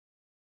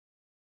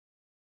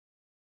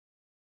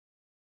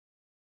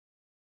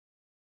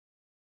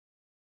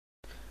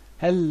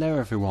Hello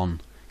everyone,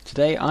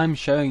 today I'm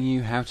showing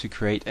you how to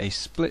create a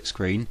split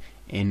screen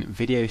in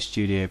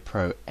VideoStudio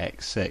Pro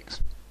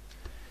X6.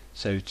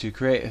 So to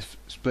create a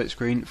split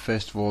screen,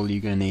 first of all you're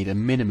going to need a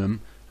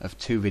minimum of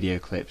 2 video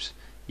clips.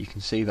 You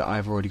can see that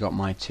I've already got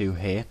my 2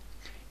 here.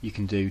 You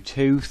can do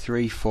 2,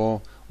 3,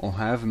 4 or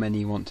however many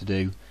you want to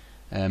do.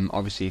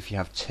 Obviously if you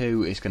have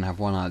 2 it's going to have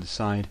one either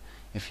side.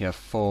 If you have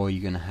 4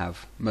 you're going to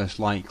have most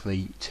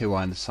likely 2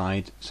 either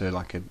side, so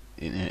like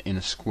in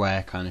a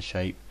square kind of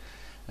shape.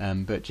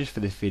 But just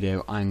for this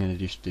video I'm going to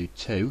just do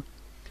 2,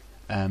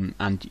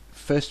 and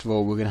first of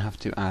all we're going to have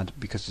to add,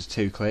 because there's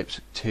 2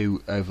 clips,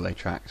 2 overlay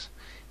tracks.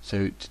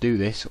 So to do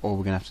this all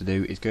we're going to have to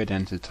do is go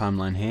down to the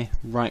timeline here,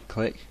 right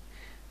click,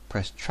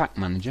 press track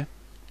manager,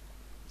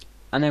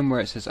 and then where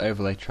it says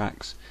overlay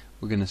tracks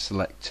we're going to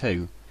select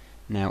 2.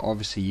 Now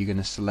obviously you're going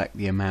to select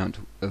the amount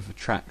of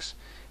tracks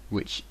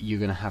which you're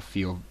going to have for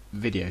your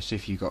video. So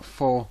if you've got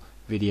 4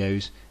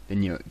 videos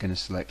then you're going to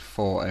select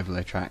 4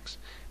 overlay tracks.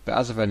 But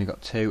as I've only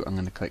got 2, I'm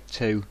going to click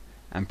 2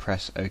 and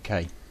press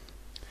OK.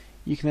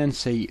 You can then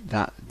see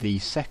that the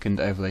second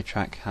overlay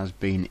track has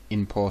been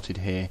imported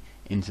here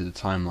into the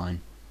timeline.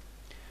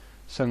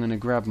 So I'm going to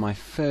grab my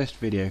first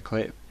video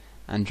clip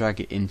and drag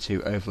it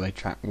into overlay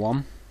track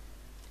 1,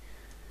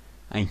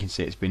 and you can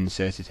see it's been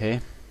inserted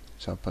here.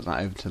 So I'll put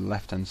that over to the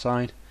left hand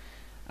side,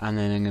 and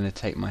then I'm going to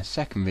take my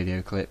second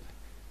video clip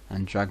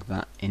and drag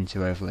that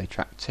into overlay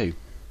track 2,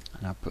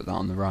 and I'll put that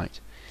on the right.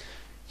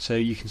 So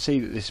you can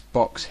see that this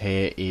box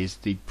here is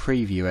the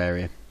preview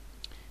area.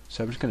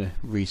 So I'm just going to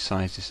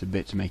resize this a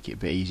bit to make it a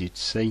bit easier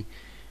to see,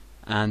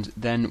 and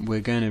then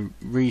we're going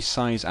to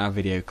resize our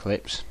video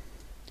clips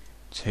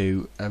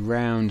to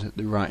around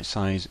the right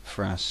size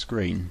for our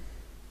screen.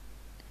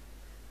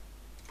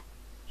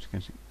 Just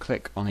going to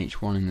click on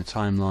each one in the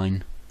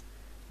timeline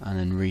and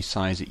then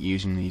resize it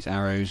using these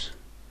arrows,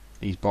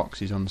 these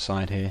boxes on the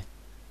side here,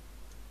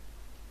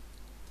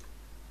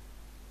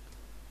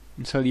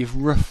 until you've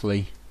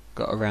roughly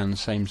got around the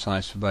same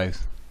size for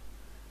both.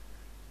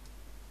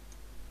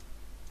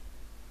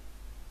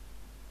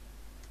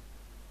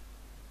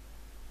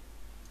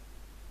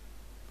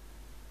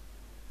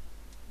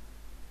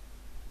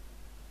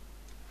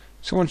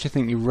 So once you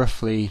think you're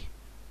roughly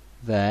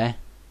there,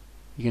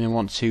 you're going to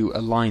want to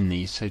align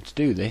these. So to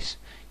do this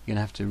you're going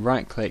to have to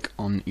right click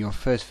on your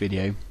first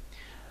video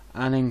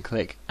and then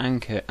click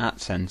anchor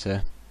at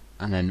center,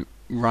 and then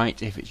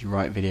right if it's your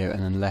right video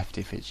and then left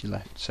if it's your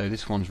left. So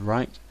this one's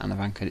right and I've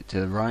anchored it to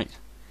the right,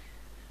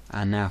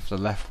 and now for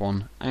the left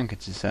one, anchor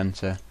to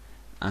center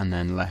and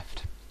then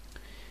left.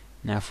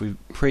 Now if we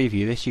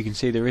preview this you can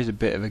see there is a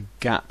bit of a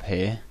gap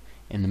here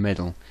in the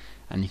middle,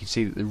 and you can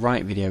see that the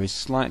right video is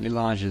slightly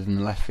larger than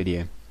the left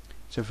video.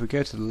 So if we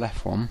go to the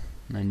left one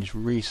and then just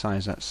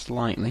resize that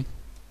slightly,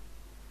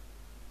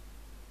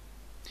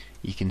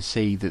 you can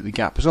see that the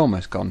gap has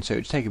almost gone, so it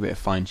would take a bit of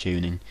fine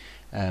tuning,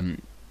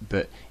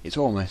 but it's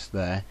almost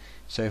there.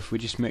 So if we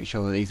just make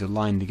sure that these are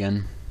lined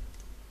again,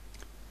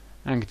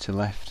 anchor to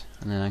left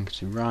and then anchor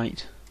to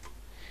right,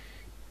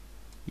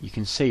 you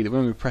can see that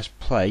when we press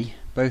play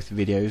both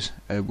the videos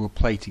will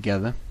play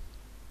together,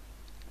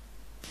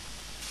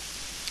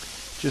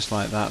 just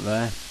like that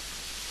there.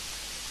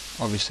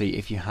 Obviously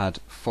if you had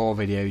 4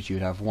 videos you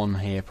would have one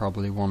here,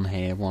 probably one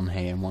here, one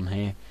here and one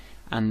here,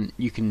 and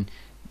you can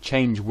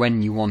change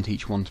when you want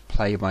each one to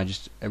play by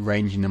just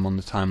arranging them on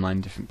the timeline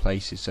in different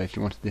places. So if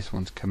you wanted this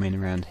one to come in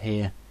around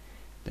here,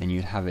 then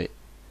you'd have it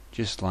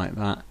just like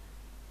that,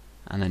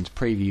 and then to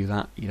preview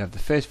that you'd have the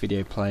first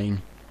video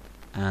playing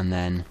and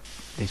then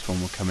this one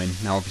will come in.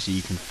 Now obviously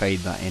you can fade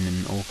that in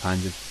and all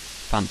kinds of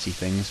fancy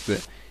things,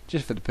 but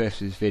just for the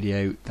purpose of this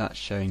video that's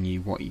showing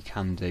you what you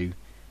can do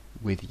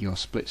with your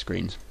split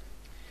screens.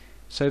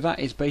 So that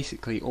is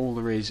basically all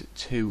there is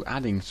to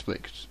adding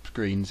split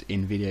screens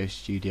in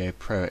VideoStudio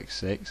Pro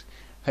X6.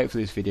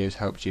 Hopefully this video has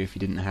helped you if you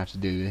didn't know how to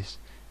do this,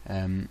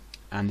 and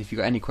if you've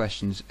got any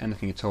questions,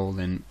 anything at all,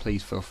 then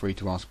please feel free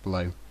to ask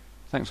below.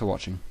 Thanks for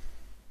watching.